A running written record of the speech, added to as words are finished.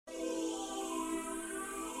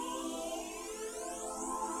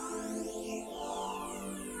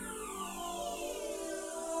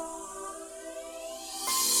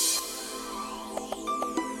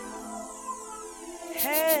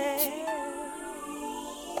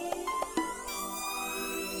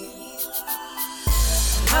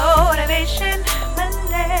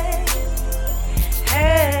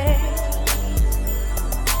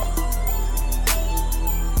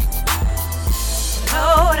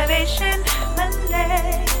Motivation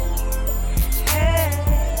Monday. Hey.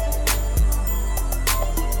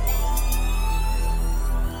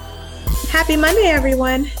 Happy Monday,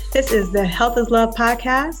 everyone. This is the Health is Love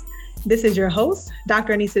podcast. This is your host,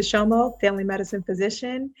 Dr. Anissa Shomo, family medicine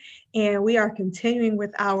physician, and we are continuing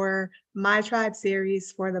with our My Tribe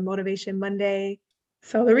series for the Motivation Monday.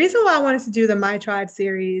 So the reason why I wanted to do the My Tribe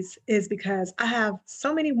series is because I have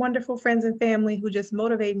so many wonderful friends and family who just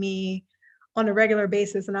motivate me on a regular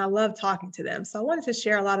basis, and I love talking to them. So I wanted to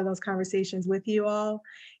share a lot of those conversations with you all.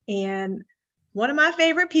 And one of my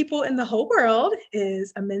favorite people in the whole world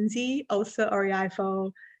is Amenzi Osa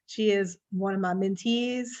Oriaifo. She is one of my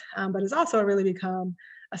mentees, but has also really become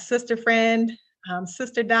a sister friend,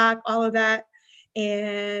 sister doc, all of that.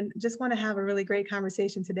 And just want to have a really great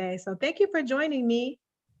conversation today. So thank you for joining me.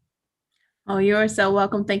 Oh, you're so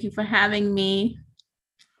welcome. Thank you for having me.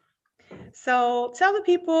 So tell the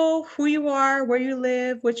people who you are, where you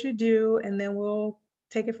live, what you do, and then we'll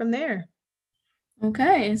take it from there.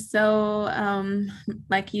 Okay, so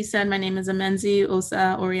like you said, my name is Amenzi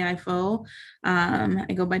Osa Oriaifo. I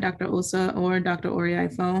go by Dr. Osa or Dr.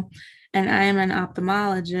 Oriaifo, and I am an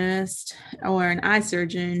ophthalmologist or an eye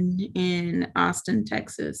surgeon in Austin,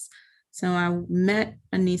 Texas. So I met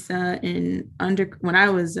Anissa when I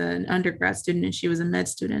was an undergrad student, and she was a med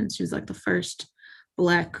student. She was like the first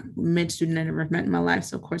Black med student I ever met in my life.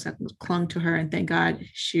 So of course I clung to her, and thank God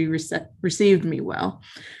she received me well.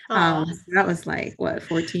 So that was like what,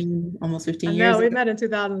 14, almost 15 years ago. We ago. met in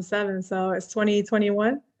 2007, so it's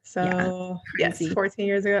 2021. So yes, 14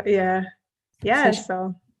 years ago. Yeah.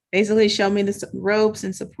 So basically showed me the ropes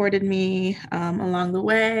and supported me along the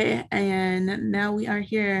way. And now we are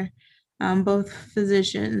here, both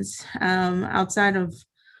physicians. Outside of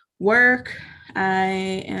work,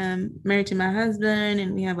 I am married to my husband,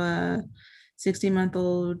 and we have a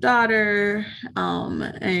 16-month-old daughter.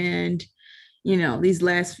 And this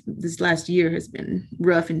last year has been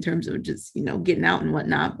rough in terms of just getting out and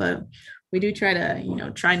whatnot, but we do try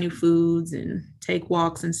to try new foods and take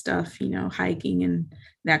walks and stuff, hiking and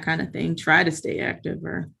that kind of thing. Try to stay active,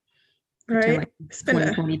 or pretend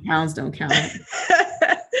like 20 pounds don't count.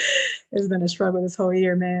 It's been a struggle this whole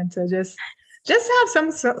year, man, to just have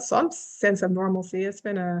some sense of normalcy. It's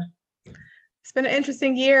been an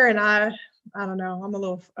interesting year, and I don't know, I'm a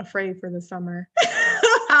little afraid for the summer.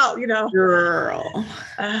 How, girl,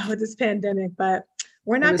 with this pandemic, but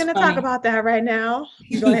we're not going to talk about that right now.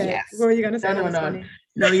 Go ahead. Yes. What were you going to say? No, I don't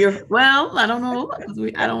know.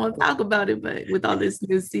 I don't want to talk about it, but with all this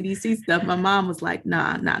new CDC stuff, my mom was like,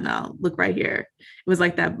 nah, look right here. It was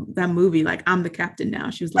like that movie, like, I'm the captain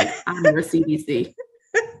now. She was like, I'm your CDC.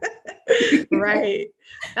 Right.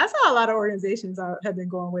 That's how a lot of organizations have been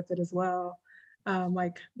going with it as well. Yeah,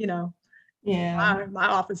 my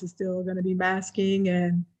office is still going to be masking,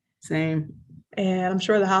 and same. And I'm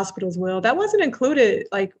sure the hospitals will. That wasn't included.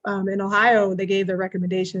 Like in Ohio, they gave their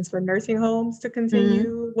recommendations for nursing homes to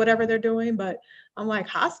continue whatever they're doing. But I'm like,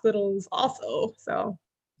 hospitals also. So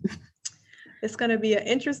it's going to be an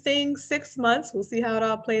interesting 6 months. We'll see how it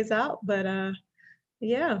all plays out. But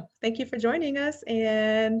yeah, thank you for joining us.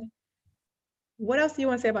 And what else do you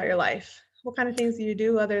want to say about your life? What kind of things do you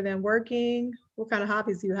do other than working? What kind of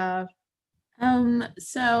hobbies do you have?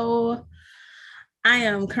 So I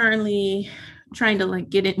am currently trying to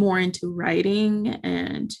get it more into writing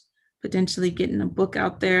and potentially getting a book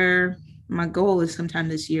out there. My goal is sometime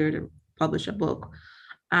this year to publish a book,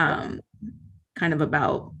 kind of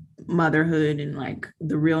about motherhood and like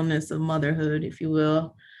the realness of motherhood, if you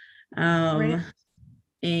will. Right.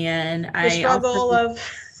 And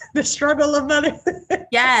the struggle of motherhood.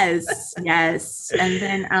 Yes. And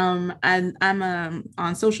then I'm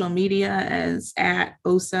on social media as at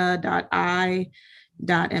osa.i.md,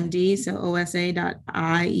 so osa.ieye.md,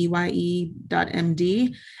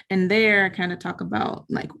 and there I kind of talk about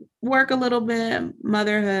like work a little bit,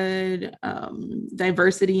 motherhood,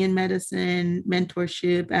 diversity in medicine,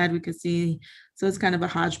 mentorship, advocacy. So it's kind of a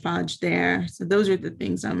hodgepodge there. So those are the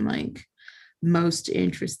things I'm like most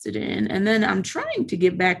interested in. And then I'm trying to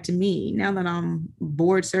get back to me now that I'm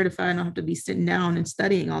board certified. I don't have to be sitting down and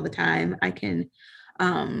studying all the time. I can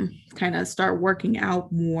kind of start working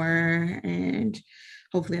out more, and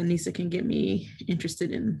hopefully Anissa can get me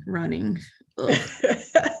interested in running.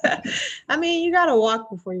 I mean, you got to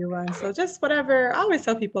walk before you run. So just whatever. I always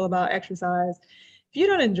tell people about exercise. If you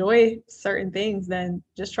don't enjoy certain things, then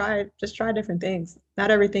just try different things.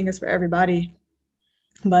 Not everything is for everybody.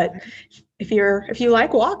 But if you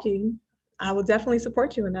like walking, I will definitely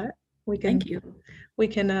support you in that. Thank you. We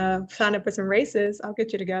can sign up for some races. I'll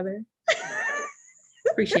get you together.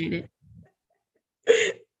 Appreciate it.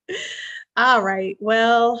 All right.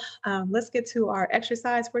 Well, let's get to our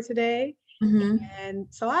exercise for today. Mhm. And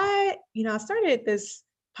so I started this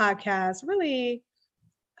podcast really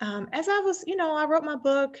as I was, I wrote my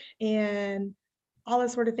book and all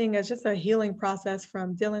this sort of thing as just a healing process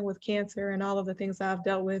from dealing with cancer and all of the things I've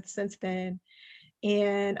dealt with since then.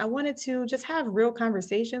 And I wanted to just have real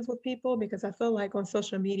conversations with people because I feel like on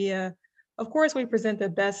social media, of course, we present the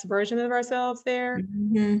best version of ourselves there.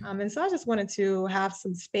 Mhm. And so I just wanted to have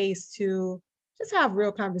some space to just have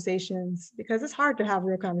real conversations because it's hard to have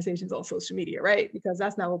real conversations on social media, right? Because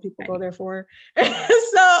that's not what people go Right. there for.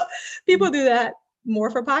 So people do that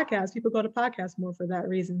more for podcasts. People go to podcasts more for that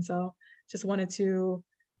reason. So just wanted to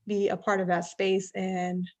be a part of that space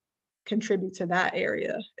and contribute to that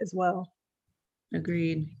area as well.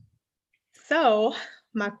 Agreed. So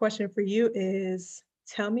my question for you is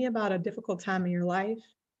tell me about a difficult time in your life.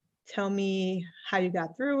 Tell me how you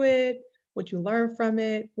got through it, what you learned from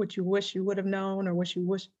it, what you wish you would have known or what you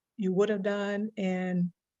wish you would have done,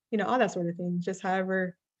 and all that sort of thing. Just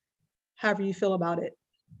however you feel about it.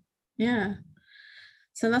 Yeah.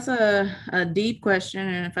 So that's a deep question.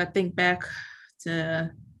 And if I think back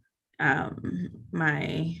to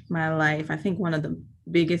my life, I think one of the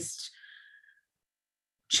biggest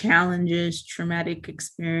challenges, traumatic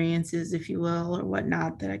experiences, if you will, or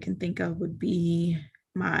whatnot, that I can think of would be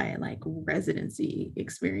my like residency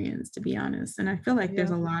experience, to be honest. And I feel like there's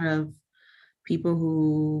Yeah. a lot of people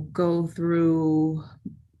who go through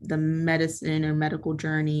the medicine or medical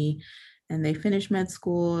journey and they finish med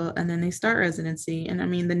school and then they start residency. And I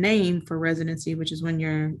mean, the name for residency, which is when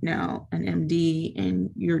you're now an MD and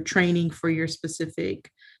you're training for your specific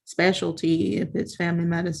specialty, if it's family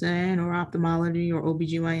medicine or ophthalmology or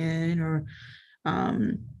OBGYN or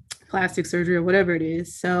um, plastic surgery or whatever it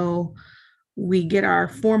is. So we get our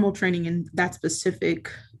formal training in that specific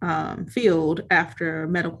field after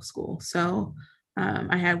medical school. So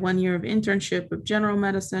I had 1 year of internship of general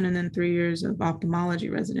medicine and then 3 years of ophthalmology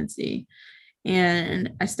residency.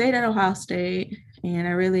 And I stayed at Ohio State, and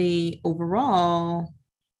I really overall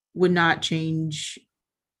would not change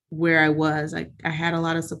where I was. I had a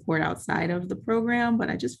lot of support outside of the program, but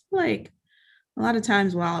I just feel like a lot of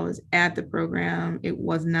times while I was at the program, it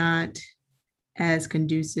was not as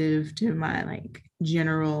conducive to my like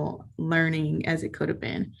general learning as it could have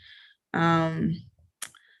been. Um,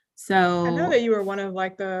 I know so that you were one of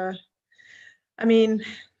like I mean,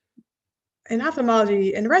 in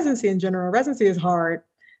ophthalmology and residency in general, residency is hard.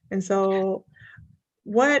 And so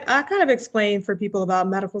what I kind of explain for people about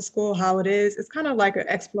medical school, how it is, it's kind of like an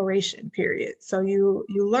exploration period. So you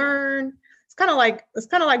learn, it's kind of like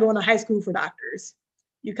going to high school for doctors.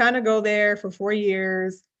 You kind of go there for 4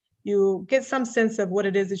 years, you get some sense of what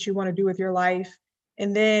it is that you want to do with your life,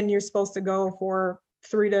 and then you're supposed to go for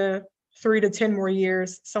 3 to 10 more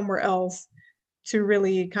years somewhere else to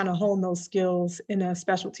really kind of hone those skills in a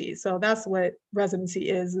specialty. So that's what residency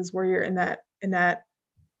is where you're in that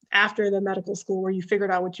after the medical school where you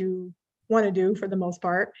figured out what you want to do for the most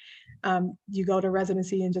part. You go to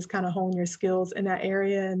residency and just kind of hone your skills in that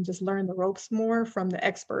area and just learn the ropes more from the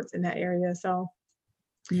experts in that area. So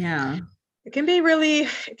yeah, it can be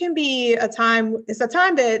it's a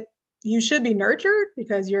time that you should be nurtured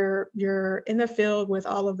because you're in the field with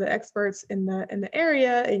all of the experts in the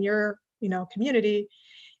area in your community,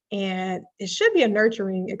 and it should be a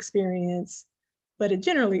nurturing experience, but it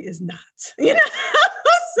generally is not. So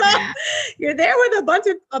yeah, you're there with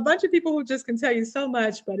a bunch of people who just can tell you so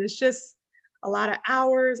much, but it's just a lot of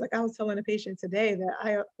hours. Like I was telling a patient today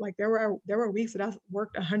that there were weeks that I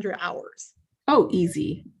worked 100 hours, oh,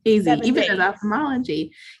 easy, 7 even as days.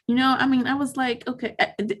 ophthalmology. I mean, I was like, okay,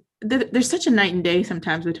 there's such a night and day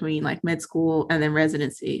sometimes between like med school and then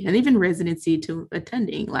residency, and even residency to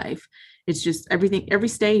attending life. It's just every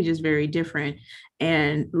stage is very different.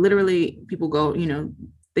 And literally people go,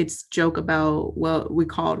 they joke about, well, we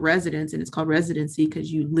call it residence and it's called residency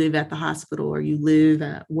because you live at the hospital or you live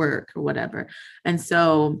at work or whatever. And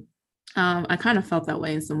so I kind of felt that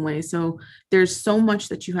way in some ways. So there's so much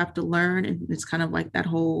that you have to learn, and it's kind of like that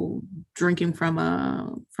whole drinking from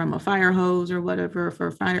a fire hose or whatever for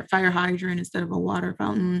a fire hydrant instead of a water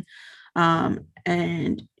fountain.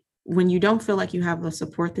 And when you don't feel like you have the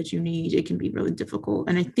support that you need, it can be really difficult.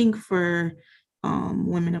 And I think for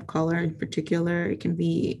women of color in particular, it can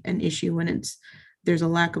be an issue when there's a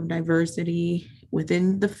lack of diversity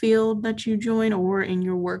within the field that you join or in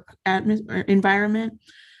your work environment.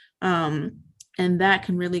 um, and that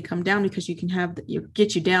can really come down because you can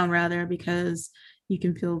get you down rather, because you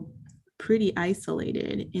can feel pretty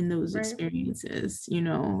isolated in those Right. experiences. It's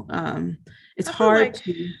I feel hard like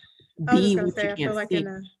to I was just be gonna what say, you I feel can't like see.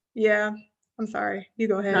 yeah. I'm sorry. You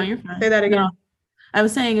go No, ahead. you're fine. Say that again. No, I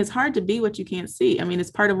was saying it's hard to be what you can't see. I mean,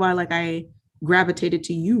 it's part of why like I gravitated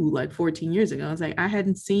to you like 14 years ago. I was like, I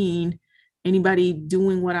hadn't seen anybody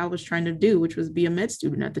doing what I was trying to do, which was be a med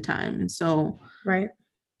student at the time. And so, Right.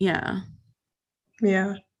 yeah.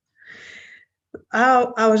 Yeah.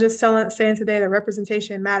 I was just saying today that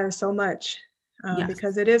representation matters so much Yes.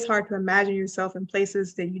 because it is hard to imagine yourself in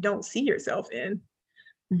places that you don't see yourself in.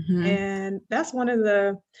 Mhm. And that's one of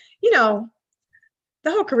the, you know,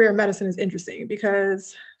 the whole career of medicine is interesting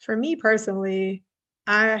because for me personally,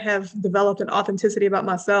 I have developed an authenticity about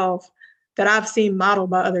myself that I've seen modeled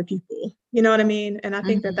by other people. You know what I mean? And I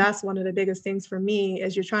think that Mhm. that's one of the biggest things for me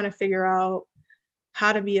is you're trying to figure out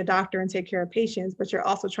how to be a doctor and take care of patients, but you're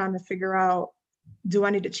also trying to figure out, do I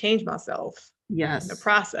need to change myself in the Yes.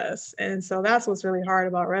 process? And so that's what's really hard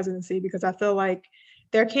about residency because I feel like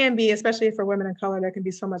there can be, especially for women of color, there can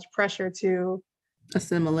be so much pressure to,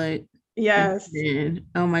 Assimilate. And yes, then,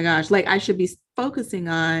 oh my gosh, like I should be focusing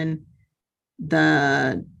on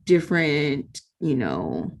the different,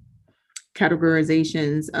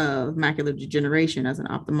 categorizations of macular degeneration as an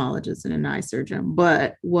ophthalmologist and an eye surgeon.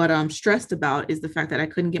 But what I'm stressed about is the fact that I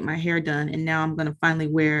couldn't get my hair done. And now I'm going to finally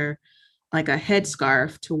wear like a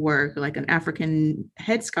headscarf to work, like an African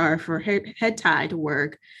headscarf or head tie to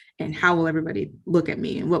work. And how will everybody look at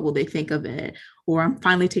me and what will they think of it? Or I'm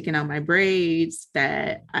finally taking out my braids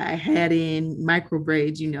that I had in micro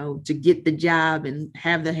braids, to get the job and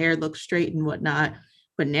have the hair look straight and whatnot.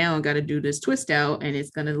 But now I got to do this twist out and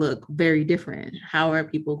it's going to look very different. How are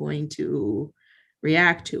people going to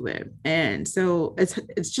react to it? And so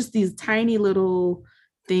it's just these tiny little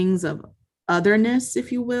things of otherness,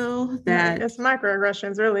 if you will, that it's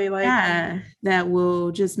microaggressions, really. Like, yeah, that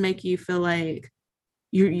will just make you feel like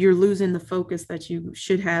you're losing the focus that you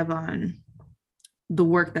should have on the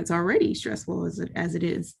work that's already stressful as it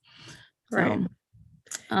is. right.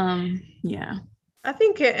 So, yeah. I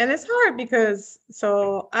think, and it's hard because,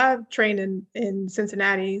 so I've trained in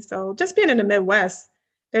Cincinnati. So just being in the Midwest,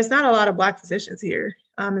 there's not a lot of Black physicians here.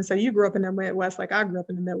 And so you grew up in the Midwest, like I grew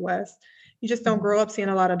up in the Midwest. You just don't grow up seeing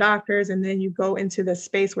a lot of doctors. And then you go into the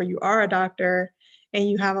space where you are a doctor and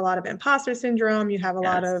you have a lot of imposter syndrome. You have a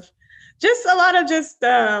lot of just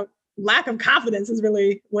lack of confidence is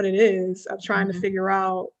really what it is of trying to figure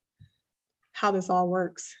out how this all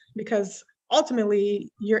works. Because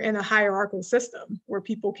ultimately you're in a hierarchical system where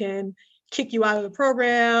people can kick you out of the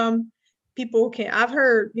program. I've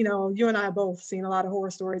heard, you and I have both seen a lot of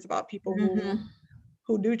horror stories about people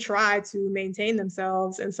who do try to maintain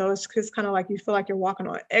themselves. And so it's kind of like you feel like you're walking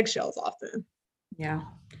on eggshells often. Yeah.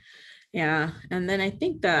 Yeah. And then I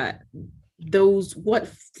think that what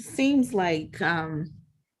seems like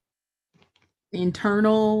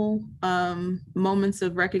internal moments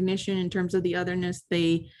of recognition in terms of the otherness,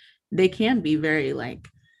 they can be very like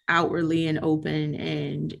outwardly and open,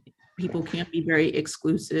 and people can't be very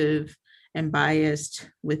exclusive and biased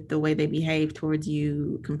with the way they behave towards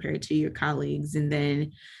you compared to your colleagues. And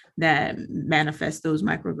then that manifests those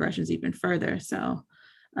microaggressions even further. So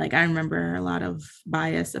like I remember a lot of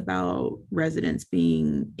bias about residents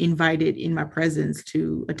being invited in my presence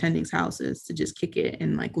to attendings' houses to just kick it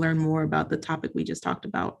and like learn more about the topic we just talked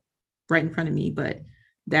about right in front of me. But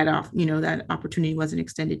that opportunity wasn't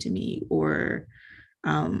extended to me, or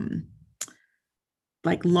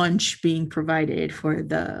like lunch being provided for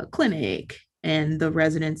the clinic and the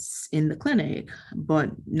residents in the clinic, but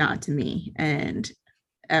not to me. And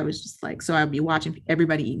I was just like, so I'd be watching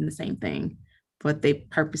everybody eating the same thing, but they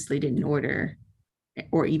purposely didn't order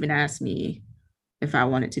or even ask me if I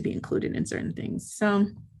wanted to be included in certain things. So,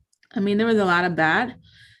 I mean, there was a lot of that,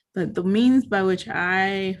 but the means by which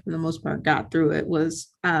I, for the most part, got through it was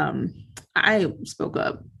I spoke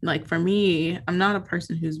up. Like for me, I'm not a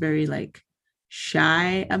person who's very like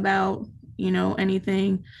shy about,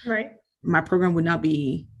 anything. Right. My program would not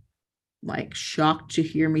be like shocked to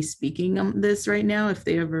hear me speaking on this right now if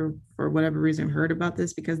they ever, for whatever reason, heard about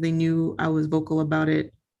this, because they knew I was vocal about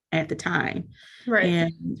it at the time. Right.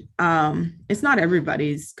 And it's not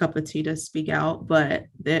everybody's cup of tea to speak out, but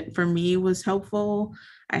that for me was helpful.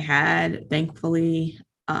 I had, thankfully,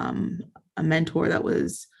 a mentor that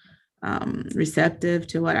was receptive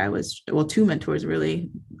to what I was, well, two mentors really,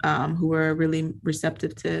 who were really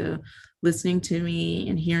receptive to listening to me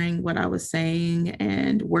and hearing what I was saying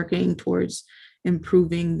and working towards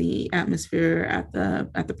improving the atmosphere at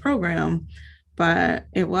the program. But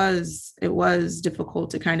it was difficult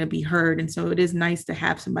to kind of be heard. And so it is nice to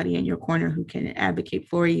have somebody in your corner who can advocate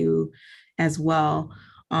for you as well.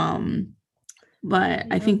 But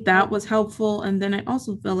I think that was helpful. And then I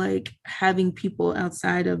also feel like having people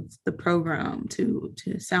outside of the program to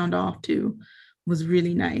sound off to was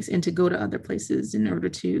really nice, and to go to other places in order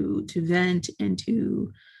to vent and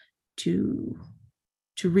to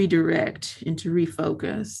redirect and to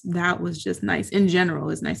refocus. That was just nice. In general,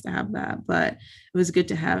 it's nice to have that, but it was good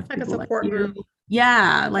to have like a people support like group. you.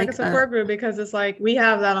 Yeah, Like a support group, because it's like we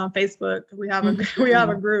have that on Facebook. We have a we have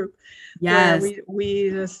a group where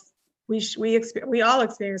yes, we all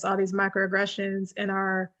experience all these microaggressions in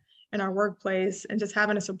our workplace, and just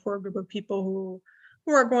having a support group of people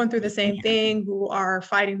who are going through the same thing, who are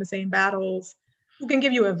fighting the same battles, who can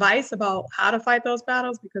give you advice about how to fight those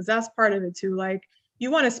battles, because that's part of it too. Like,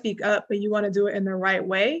 you want to speak up, but you want to do it in the right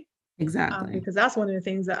way. exactly. Because that's one of the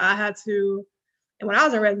things that I had to, and when I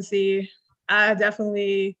was in residency, I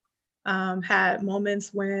definitely had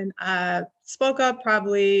moments when I spoke up,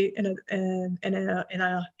 probably in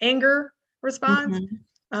a anger response, Mhm.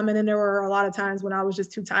 and then there were a lot of times when I was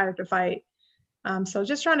just too tired to fight. So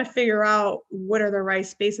just trying to figure out what are the right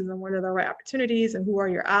spaces and what are the right opportunities and who are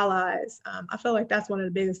your allies. I feel like that's one of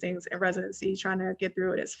the biggest things in residency, trying to get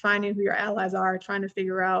through it, is finding who your allies are, trying to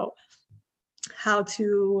figure out how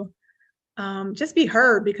to just be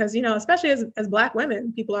heard, because, especially as Black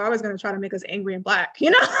women, people are always going to try to make us angry and Black,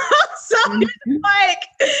 so Mhm. like,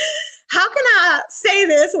 how can I say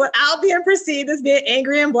this without being perceived as being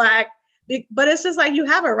angry and Black? But it's just like, you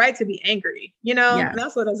have a right to be angry, Yeah, and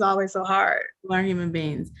that's what is always so hard. we are human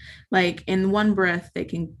beings. Like, in one breath, they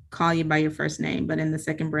can call you by your first name, but in the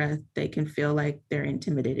second breath, they can feel like they're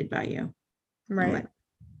intimidated by you. I'm Right. like,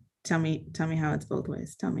 tell me how it's both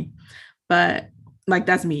ways. Tell me. But like,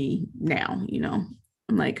 that's me now,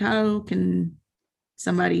 I'm like, how can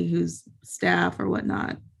somebody who's staff or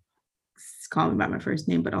whatnot call me by my first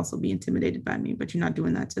name, but also be intimidated by me? But you're not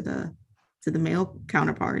doing that to the male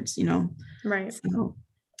counterparts, Right.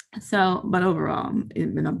 So, but overall,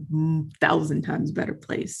 it's been a 1,000 times better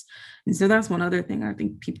place. And so that's one other thing I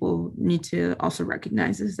think people need to also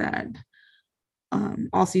recognize, is that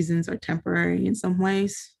all seasons are temporary in some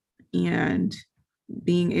ways, and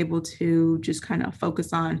being able to just kind of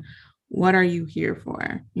focus on what are you here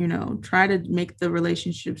for, try to make the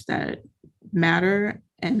relationships that matter.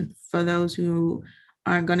 And for those who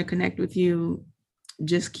aren't going to connect with you,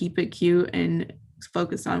 just keep it cute and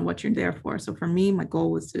focus on what you're there for. So for me, my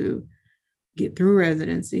goal was to get through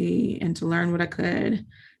residency and to learn what I could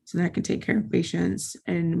so that I can take care of patients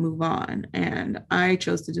and move on. And I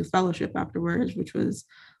chose to do fellowship afterwards, which was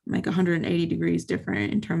like 180 degrees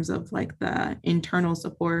different in terms of like the internal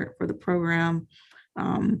support for the program.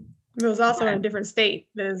 It was also in a different state.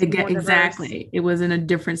 Exactly. It was in a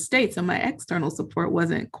different state. So my external support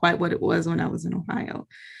wasn't quite what it was when I was in Ohio.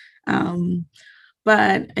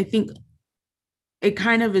 But I think it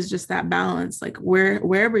kind of is just that balance, like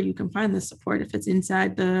wherever you can find the support, if it's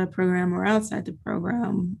inside the program or outside the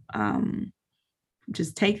program,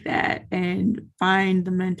 just take that and find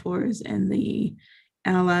the mentors and the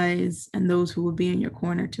allies and those who will be in your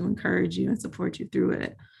corner to encourage you and support you through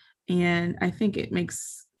it. And I think it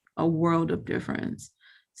makes a world of difference.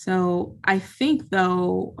 So I think,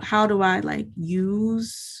 though, how do I like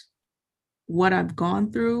use what I've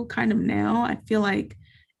gone through kind of now? I feel like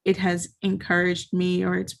it has encouraged me,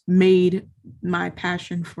 or it's made my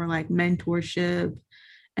passion for like mentorship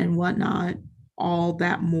and whatnot all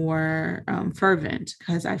that more fervent,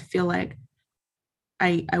 because I feel like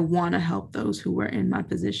I want to help those who were in my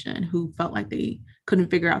position, who felt like they couldn't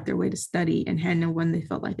figure out their way to study and had no one they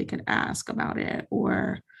felt like they could ask about it,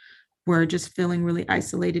 or were just feeling really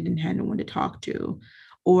isolated and had no one to talk to,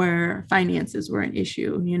 or finances were an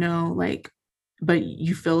issue, like, but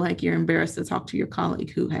you feel like you're embarrassed to talk to your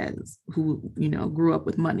colleague who grew up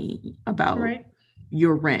with money about Right.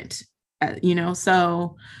 your rent,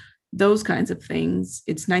 so those kinds of things.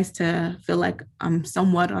 It's nice to feel like I'm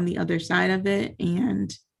somewhat on the other side of it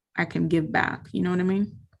and I can give back. You know what I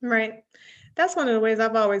mean? Right. That's one of the ways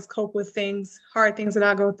I've always coped with hard things that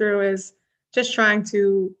I go through, is just trying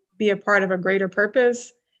to be a part of a greater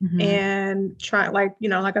purpose, and try, like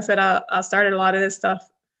I said, I started a lot of this stuff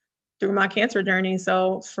through my cancer journey.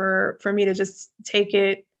 So for me to just take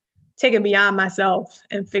it beyond myself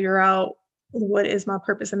and figure out what is my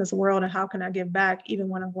purpose in this world and how can I give back even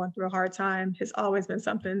when I'm going through a hard time, has always been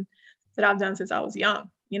something that I've done since I was young.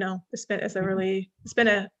 It's been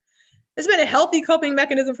a healthy coping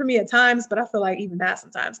mechanism for me at times, but I feel like even that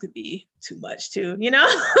sometimes could be too much too,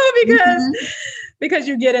 because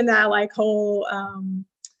you get in that like whole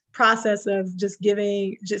process of just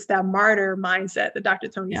giving, just that martyr mindset that Dr.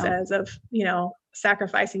 Tony says of,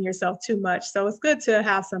 sacrificing yourself too much. So it's good to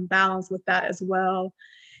have some balance with that as well.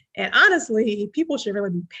 And honestly, people should really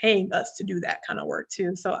be paying us to do that kind of work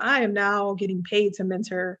too. So I am now getting paid to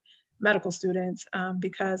mentor medical students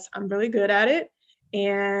because I'm really good at it,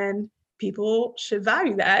 and people should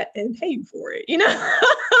value that and pay you for it,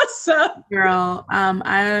 So Girl,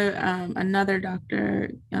 another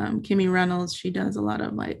doctor, Kimmy Reynolds, she does a lot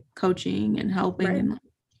of like coaching and helping, right, and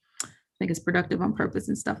I think it's productive on purpose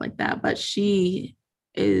and stuff like that. But she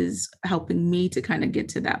is helping me to kind of get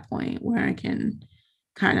to that point where I can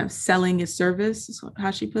kind of selling a service, is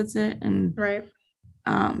how she puts it. And right,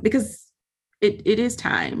 because it is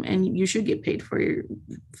time, and you should get paid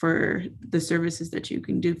for the services that you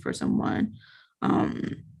can do for someone.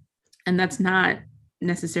 And that's not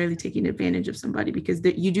necessarily taking advantage of somebody, because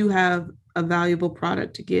you do have a valuable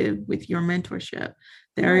product to give with your mentorship.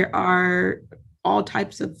 There are all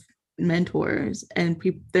types of mentors, and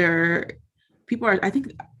people are, I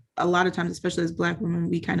think a lot of times, especially as Black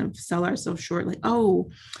women, we kind of sell ourselves short, like, oh,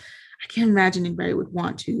 I can't imagine anybody would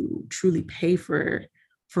want to truly pay for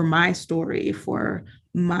my story, for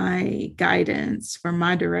my guidance, for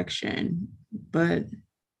my direction, but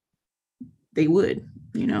they would,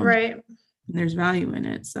 right, there's value in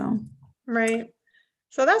it. So right.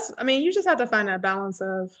 So you just have to find that balance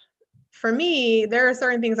of, for me, there are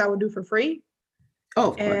certain things I would do for free.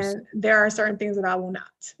 oh, of course. And there are certain things that I will not,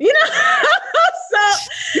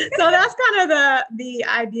 so that's kind of the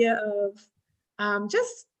idea of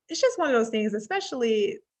it's just one of those things,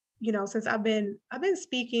 especially, since I've been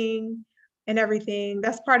speaking and everything.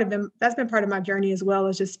 That's been part of my journey as well,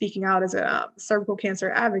 as just speaking out as a cervical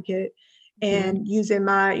cancer advocate, and using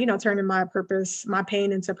my, turning my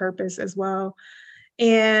pain into purpose as well.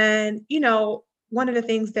 And, one of the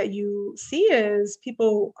things that you see is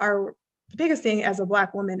the biggest thing as a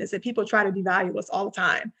Black woman is that people try to devalue us all the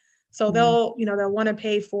time. So they'll want to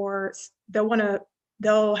pay for,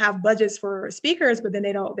 they'll have budgets for speakers, but then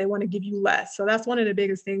they want to give you less. So that's one of the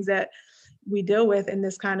biggest things that we deal with in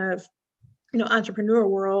this kind of, entrepreneur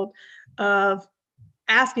world, of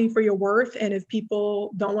asking for your worth. And if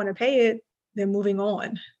people don't want to pay it, then moving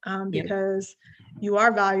on, because you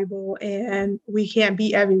are valuable, and we can't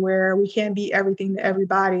be everywhere. We can't be everything to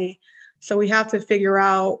everybody. So we have to figure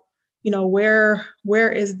out, where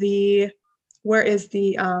is the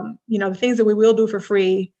the things that we will do for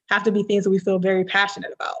free have to be things that we feel very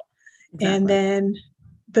passionate about. Exactly. And then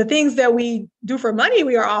the things that we do for money,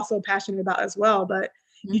 we are also passionate about as well. But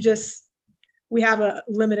we have a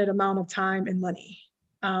limited amount of time and money.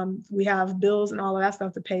 We have bills and all of that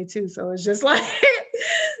stuff to pay too. So it's just like,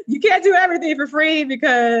 you can't do everything for free,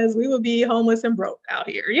 because we would be homeless and broke out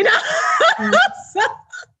here,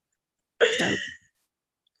 So,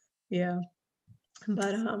 yeah.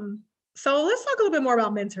 But so let's talk a little bit more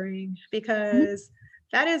about mentoring, because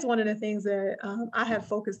that is one of the things that I have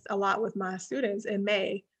focused a lot with my students in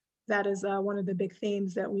May. That is one of the big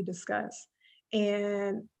themes that we discuss.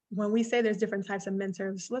 And when we say there's different types of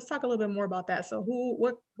mentors, let's talk a little bit more about that. So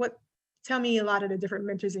tell me a lot of the different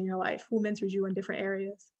mentors in your life. Who mentors you in different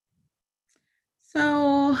areas?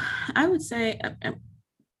 So I would say,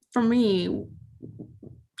 for me,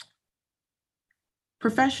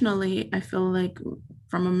 professionally, I feel like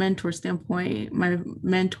from a mentor standpoint, my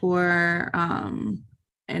mentor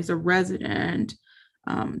as a resident,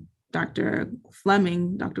 Dr.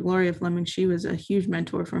 Gloria Fleming, she was a huge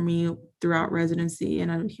mentor for me throughout residency,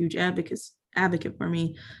 and a huge advocate for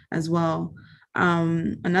me as well.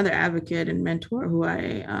 Another advocate and mentor who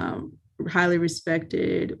I highly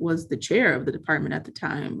respected was the chair of the department at the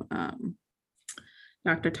time,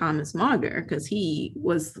 Dr. Thomas Mauger, because he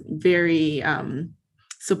was very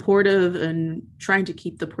supportive and trying to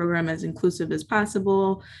keep the program as inclusive as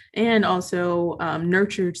possible, and also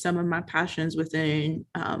nurtured some of my passions within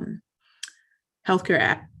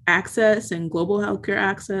healthcare access and global healthcare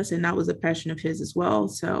access. And that was a passion of his as well.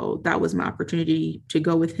 So that was my opportunity to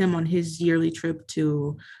go with him on his yearly trip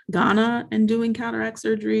to Ghana and doing cataract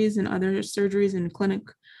surgeries and other surgeries in clinic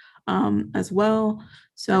as well.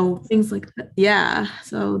 So things like that. Yeah.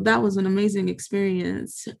 So that was an amazing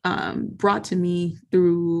experience brought to me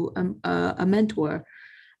through a mentor.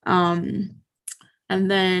 And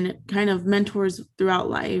then kind of mentors throughout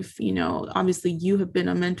life, obviously you have been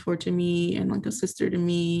a mentor to me and like a sister to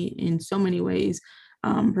me in so many ways,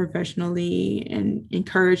 professionally, and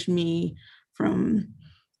encouraged me from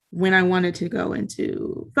when I wanted to go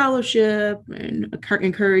into fellowship, and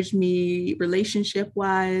encouraged me relationship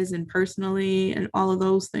wise and personally, and all of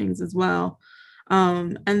those things as well.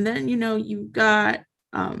 And then, you've got,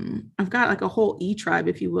 I've got like a whole tribe,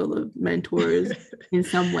 if you will, of mentors in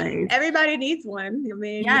some ways. Everybody needs one.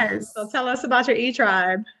 Yes. So tell us about your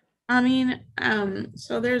tribe. I mean,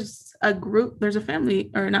 so there's a family,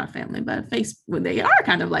 or not family, but well, they are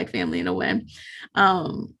kind of like family in a way,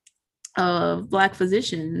 um, of Black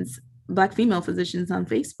female physicians on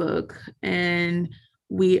Facebook. And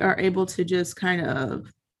we are able to just kind of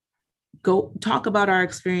go talk about our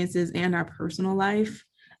experiences and our personal life.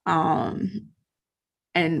 Um,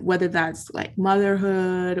 and whether that's like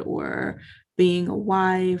motherhood or being a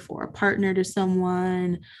wife or a partner to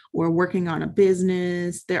someone or working on a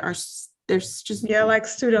business, there's just Yeah, like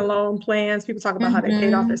student loan plans. People talk about how they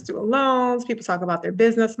paid off their Mhm. student loans. People talk about their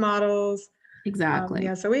business models. Exactly.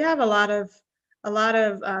 Yeah, so we have a lot of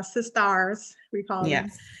sisters, we call them.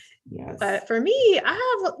 Yes. Yes. But for me,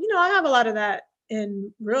 I have a lot of that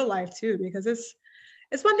in real life too, because it's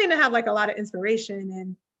one thing to have like a lot of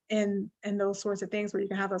inspiration and those sorts of things where you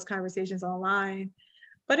can have those conversations online.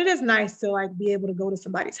 But it is nice to like be able to go to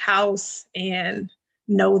somebody's house and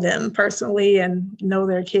know them personally and know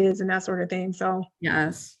their kids and that sort of thing. So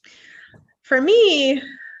Yes. for me,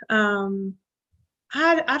 um,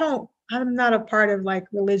 I'm not a part of like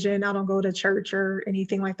religion. I don't go to church or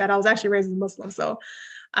anything like that. I was actually raised as a Muslim, so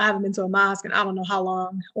I haven't been to a mosque and I don't know how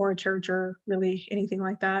long, or a church, or really anything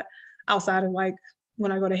like that outside of like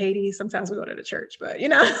when I go to Haiti. Sometimes we go to the church, but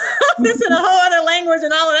this in a whole other language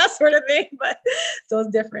and all of that sort of thing. But so it's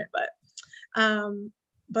different. Um,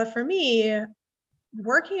 but for me,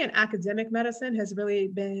 working in academic medicine has really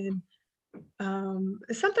been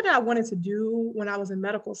it's something that I wanted to do when I was in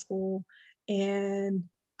medical school, and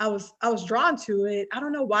I was drawn to it. I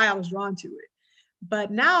don't know why I was drawn to it, but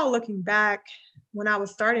now looking back, when I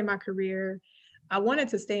was starting my career, I wanted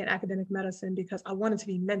to stay in academic medicine because I wanted to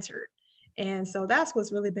be mentored, and so that's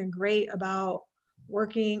what's really been great about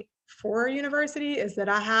working for a university is that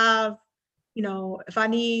I have, if I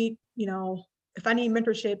need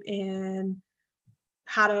mentorship in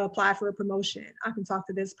how to apply for a promotion, I can talk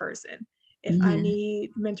to this person. If I Mhm.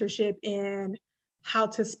 need mentorship in how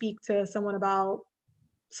to speak to someone about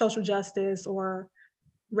social justice or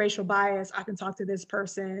racial bias, I can talk to this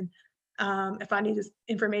person. If I need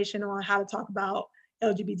information on how to talk about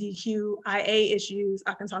LGBTQIA issues,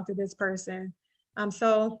 I can talk to this person.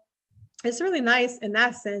 So it's really nice in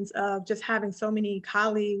that sense of just having so many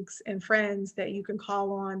colleagues and friends that you can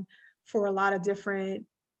call on for a lot of different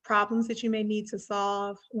problems that you may need to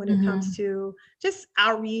solve when it comes Mhm. to just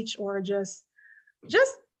outreach or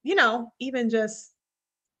even just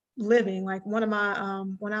living. Like one of my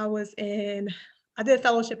when I did a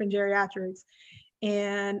fellowship in geriatrics,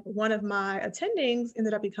 and one of my attendings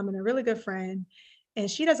ended up becoming a really good friend, and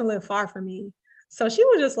she doesn't live far from me. So she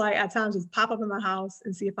would just like at times just pop up in my house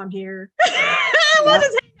and see if I'm here. We'll Yep.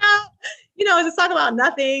 just hang out, just talk about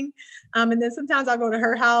nothing. And then sometimes I'll go to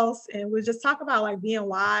her house and we'll just talk about like being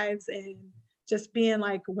wives and just being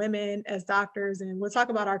like women as doctors, and we'll talk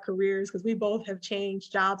about our careers because we both have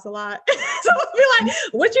changed jobs a lot. So we'll be like,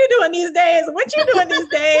 what you doing these days? What you doing these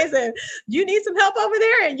days? And you need some help over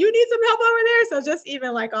there and you need some help over there. So just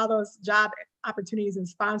even like all those job opportunities and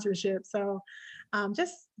sponsorship. So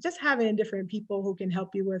just having different people who can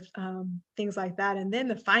help you with things like that. And then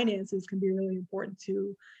the finances can be really important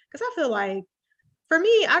too. Because I feel like for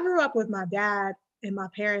me, I grew up with my dad and my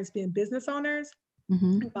parents being business owners,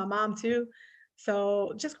 Mhm. my mom too.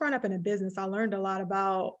 So just growing up in a business, I learned a lot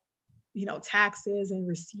about, taxes and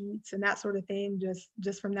receipts and that sort of thing,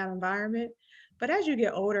 just from that environment. But as you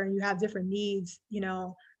get older and you have different needs,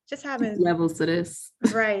 just having Levels to this.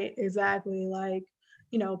 right, exactly, like,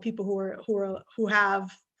 people who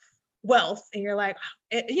have wealth, and you're like,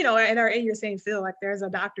 and are in your same field. Like there's a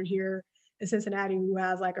doctor here in Cincinnati who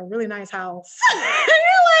has like a really nice house. And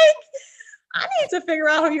you're like, I need to figure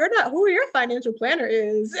out who your financial planner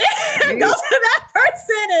is. And go Right? to that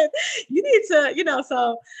person, and you need to,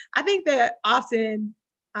 so I think that often,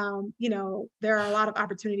 there are a lot of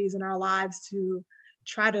opportunities in our lives to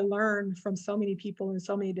try to learn from so many people in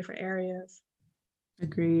so many different areas.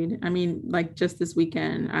 Agreed. I mean, like just this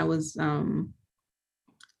weekend, I was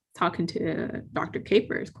talking to Dr.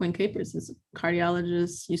 Capers, Quinn Capers, is a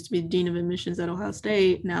cardiologist, used to be dean of admissions at Ohio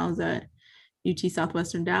State, now is at UT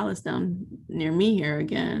Southwestern Dallas down near me here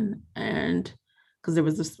again. And because there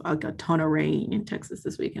was just like a ton of rain in Texas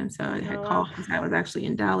this weekend. So I had Oh called wow. because I was actually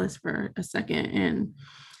in Dallas for a second, and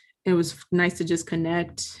it was nice to just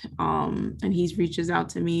connect. And he reaches out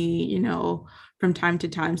to me, from time to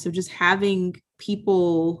time. So just having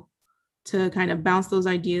people to kind of bounce those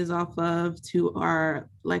ideas off of, to are,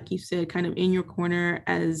 like you said, kind of in your corner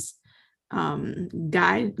as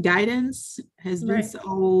guidance, has been Right.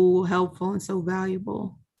 so helpful and so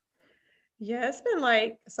valuable. Yeah, it's been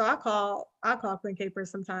like, so I call Quinn Capers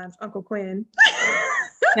sometimes Uncle Quinn.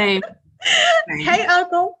 Same. Hey,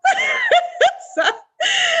 Uncle.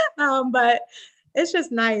 So, but it's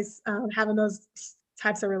just nice having those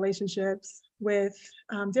types of relationships with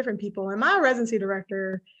different people. And my residency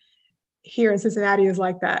director here in Cincinnati is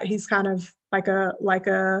like that. He's kind of like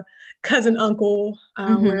a cousin uncle,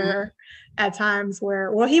 Mhm. where at times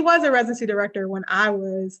where well, he was a residency director when I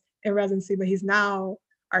was in residency, but he's now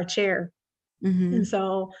our chair. And Mhm.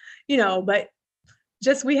 so, but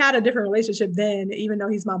just we had a different relationship then, even though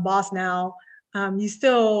he's my boss now. You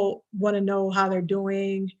still want to know how they're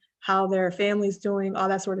doing, how their family's doing, all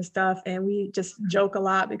that sort of stuff. And we just joke a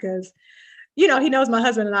lot because, he knows my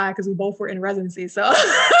husband and I because we both were in residency. So,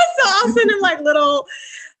 so I'll send him like little.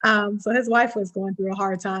 So his wife was going through a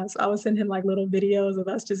hard time, so I would send him like little videos of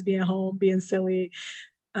us just being home, being silly.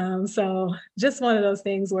 So just one of those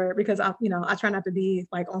things where because I try not to be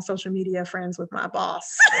like on social media friends with my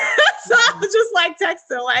boss. So I was just like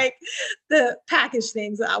texting like the package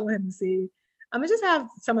things that I want him to see. I just have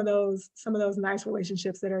some of those nice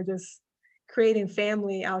relationships that are just creating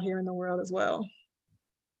family out here in the world as well.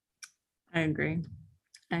 I agree.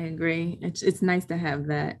 I agree. It's nice to have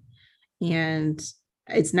that, and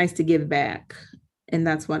it's nice to give back, and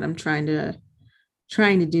that's what I'm trying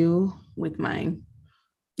to do with my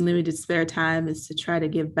limited spare time is to try to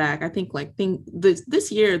give back. I think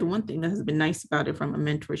this year, the one thing that has been nice about it from a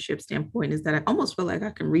mentorship standpoint is that I almost feel like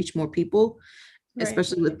I can reach more people, Right.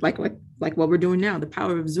 especially with like what we're doing now. The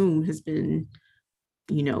power of Zoom has been,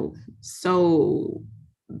 so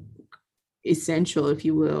essential, if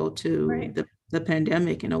you will, to Right. the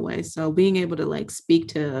pandemic in a way. So being able to like speak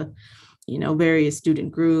to, various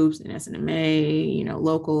student groups and SNMA,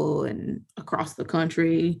 local and across the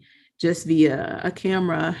country, just via a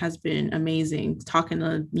camera has been amazing. Talking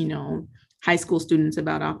to, high school students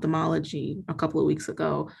about ophthalmology a couple of weeks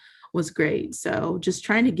ago was great. So just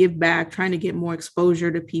trying to give back, trying to get more exposure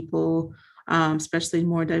to people, especially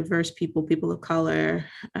more diverse people of color,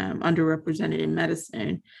 underrepresented in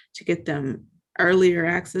medicine, to get them earlier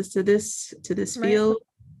access to this Right. field.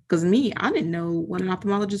 Because me, I didn't know what an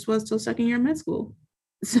ophthalmologist was till second year of med school.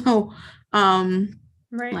 So,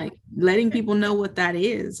 Right. like letting people know what that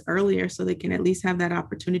is earlier, so they can at least have that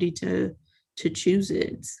opportunity to choose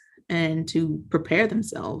it and to prepare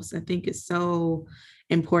themselves, I think is so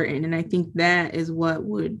important. And I think that is what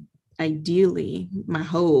would ideally, my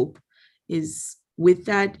hope is, with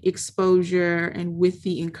that exposure and with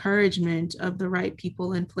the encouragement of the right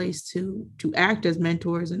people in place to act as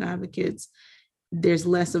mentors and advocates, there's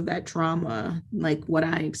less of that trauma like what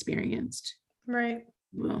I experienced. Right.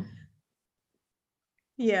 Well,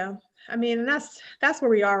 Yeah. I mean, and that's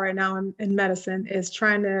where we are right now in medicine is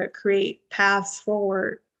trying to create paths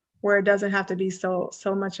forward where it doesn't have to be so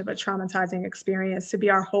much of a traumatizing experience to be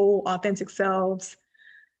our whole authentic selves,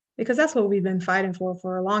 because that's what we've been fighting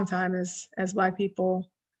for a long time as Black people,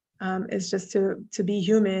 is just to be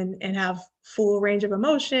human and have full range of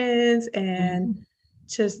emotions and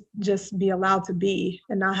mhm. just be allowed to be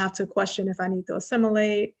and not have to question if I need to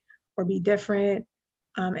assimilate or be different,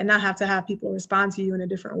 and not have to have people respond to you in a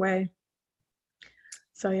different way.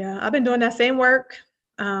 So yeah, I've been doing that same work.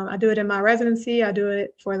 I do it in my residency. I do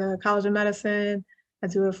it for the College of Medicine. I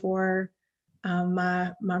do it for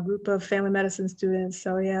my group of family medicine students.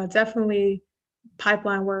 So yeah, definitely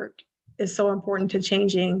pipeline work is so important to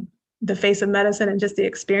changing the face of medicine and just the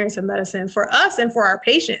experience of medicine for us and for our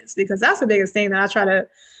patients, because that's the biggest thing that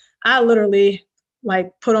I literally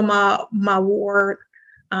like put on my ward.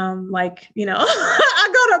 Like,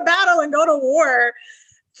 I go to battle and go to war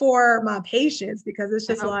for my patients, because it's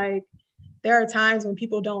just Oh, like there are times when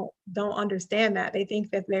people don't understand that. They think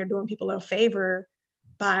that they're doing people a favor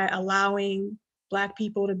by allowing Black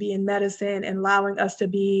people to be in medicine and allowing us to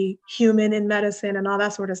be human in medicine and all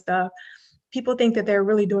that sort of stuff. People think that they're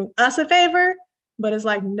really doing us a favor, but it's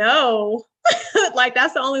like, no, like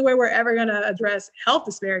that's the only way we're ever going to address health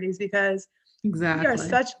disparities, because we are exactly.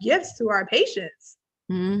 such gifts to our patients.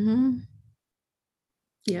 Hmm.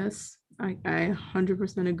 Yes, I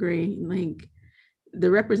 100% agree. Like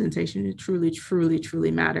the representation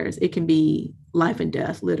truly matters. It can be life and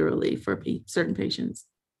death, literally, for certain patients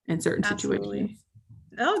in certain Absolutely. situations.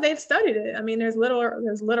 No, they've studied it. I mean, there's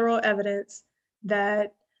literal evidence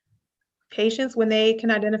that patients, when they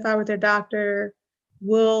can identify with their doctor,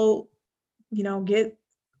 will, get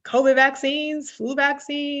COVID vaccines, flu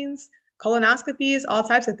vaccines, colonoscopies, all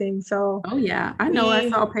types of things. So Oh yeah, I know. I we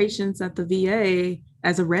saw patients at the VA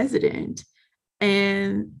as a resident,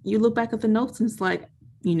 and you look back at the notes and it's like,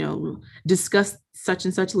 discuss such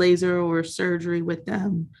and such laser or surgery with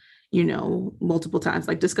them, multiple times,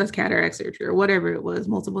 like discuss cataract surgery or whatever it was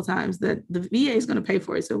multiple times, that the VA is going to pay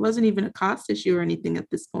for it. So it wasn't even a cost issue or anything at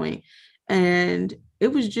this point. And it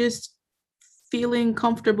was just feeling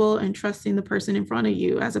comfortable and trusting the person in front of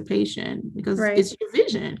you as a patient because Right. it's your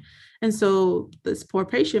vision. And so this poor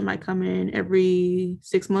patient might come in every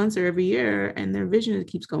 6 months or every year, and their vision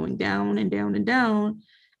keeps going down and down and down.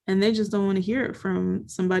 And they just don't want to hear it from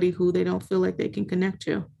somebody who they don't feel like they can connect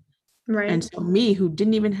to. Right. And so me, who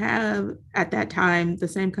didn't even have at that time the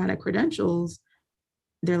same kind of credentials,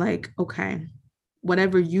 they're like, okay,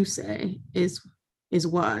 whatever you say is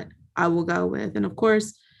what I will go with. And of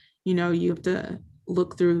course, you have to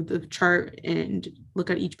look through the chart and look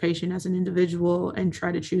at each patient as an individual and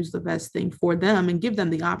try to choose the best thing for them and give them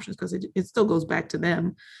the options, because it still goes back to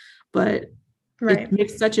them. But Right. it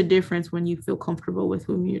makes such a difference when you feel comfortable with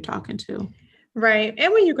whom you're talking to. Right.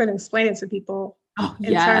 And when you can explain it to people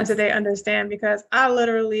in terms that they understand, because I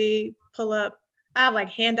literally pull up, I have like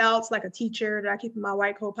handouts, like a teacher that I keep in my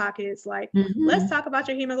white coat pockets, like, let's talk about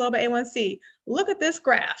your hemoglobin A1C. Look at this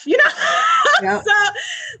graph, Yep. So,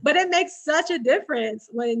 but it makes such a difference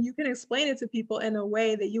when you can explain it to people in a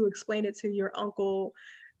way that you explain it to your uncle,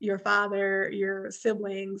 your father, your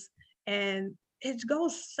siblings. And it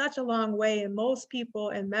goes such a long way. And most people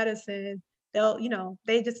in medicine,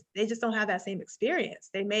 they just don't have that same experience.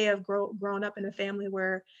 They may have grown up in a family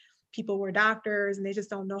where people were doctors and they just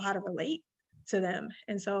don't know how to relate to them.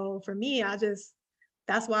 And so for me,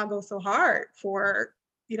 that's why I go so hard for,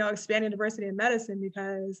 expanding diversity in medicine,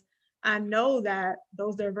 because I know that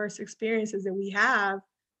those diverse experiences that we have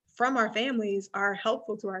from our families are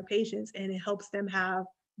helpful to our patients, and it helps them have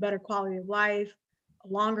better quality of life, a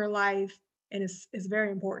longer life, and it's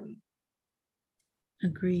very important.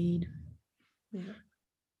 Agreed. Yeah.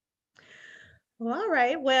 Well, all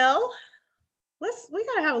right. Well, we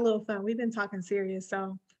gotta have a little fun. We've been talking serious,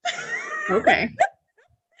 so okay.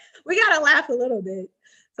 We gotta laugh a little bit.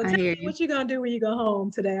 So tell me what you gonna do when you go home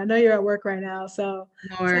today. I know you're at work right now, so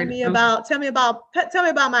tell me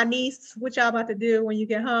about my niece. What y'all about to do when you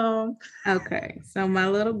get home? Okay, so my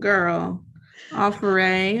little girl, off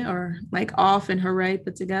hooray, or like off and hooray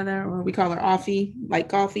put together, or we call her offie, like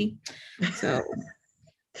coffee. So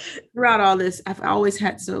throughout all this, I've always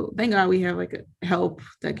had, so thank God we have like a help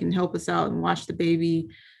that can help us out and watch the baby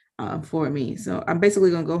for me. So I'm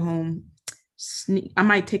basically gonna go home. I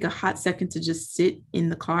might take a hot second to just sit in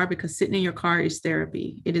the car, because sitting in your car is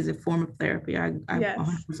therapy. It is a form of therapy. I Yes.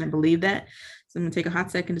 100% believe that. So I'm gonna take a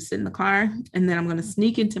hot second to sit in the car, and then I'm gonna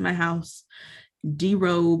sneak into my house,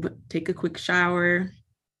 derobe, take a quick shower,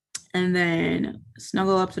 and then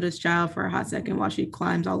snuggle up to this child for a hot second while she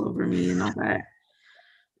climbs all over me and all that.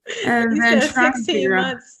 And you then said 16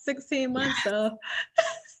 months. 16 months. Yes. So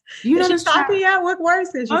you know, is she talking yet? What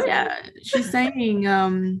words is she saying? Yeah, she's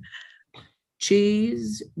saying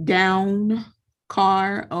cheese, down,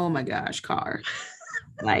 car. Oh my gosh, car.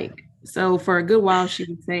 Like, so for a good while she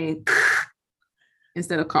was saying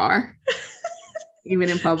instead of car, even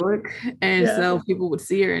in public. And so people would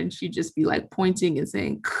see her and she'd just be like pointing and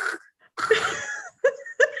saying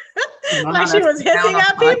like she was hissing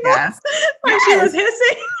at people. Like she was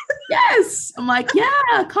hissing. Yes. I'm like,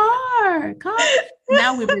 yeah, car.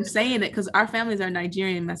 Now we've been saying it because our families are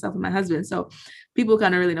Nigerian, myself and my husband. So people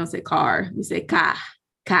kind of really don't say car. We say ka.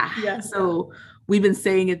 Yes. So we've been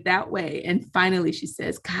saying it that way. And finally she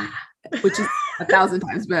says ka, which is 1,000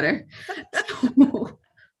 times better. So we're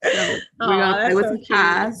going to play with some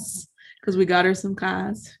cars, because we got her some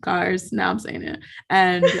cars. Now I'm saying it.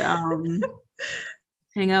 And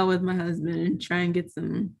hang out with my husband and try and get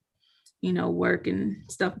some, work and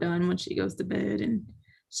stuff done when she goes to bed, and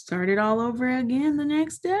start it all over again the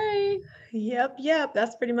next day. Yep.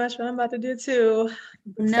 That's pretty much what I'm about to do too.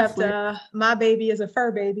 Except my baby is a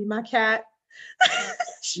fur baby, my cat.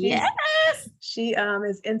 She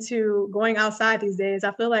is into going outside these days.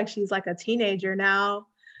 I feel like she's like a teenager now.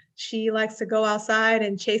 She likes to go outside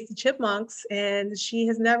and chase the chipmunks, and she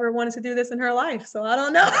has never wanted to do this in her life. So I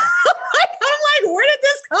don't know. I'm like, where did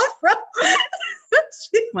this come from?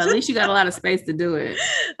 Well, at least you got a lot of space to do it.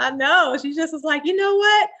 I know. She just was like, you know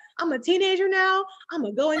what? I'm a teenager now. I'm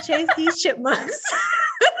going to go and chase these chipmunks.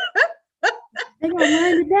 They got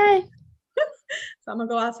mine today. So I'm going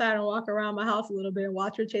to go outside and walk around my house a little bit and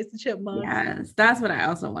watch her chase the chipmunks. Yes, that's what I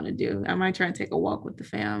also want to do. I might try and take a walk with the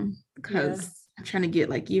fam, because I'm trying to get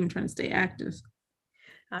like you. I'm trying to stay active.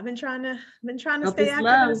 I've been trying to stay active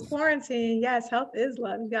in this quarantine. Yes, health is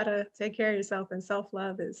love. You got to take care of yourself, and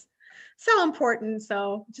self-love is so important.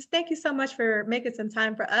 So just thank you so much for making some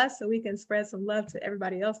time for us so we can spread some love to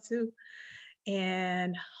everybody else too.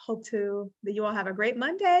 And hope that you all have a great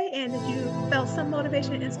Monday, and if you felt some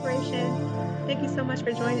motivation and inspiration. Thank you so much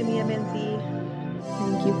for joining me, MNZ.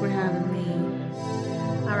 Thank you for having me.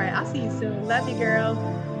 All right, I'll see you soon. Love you, girl.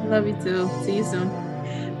 Love you too. See you soon.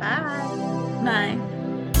 Bye. Bye.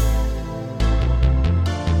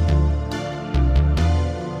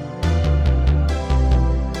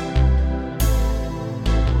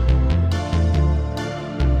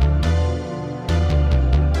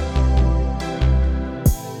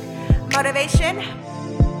 Motivation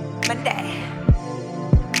Monday.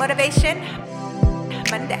 Motivation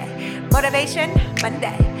Monday. Motivation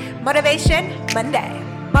Monday. Motivation Monday.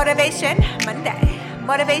 Motivation Monday.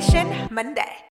 Motivation Monday.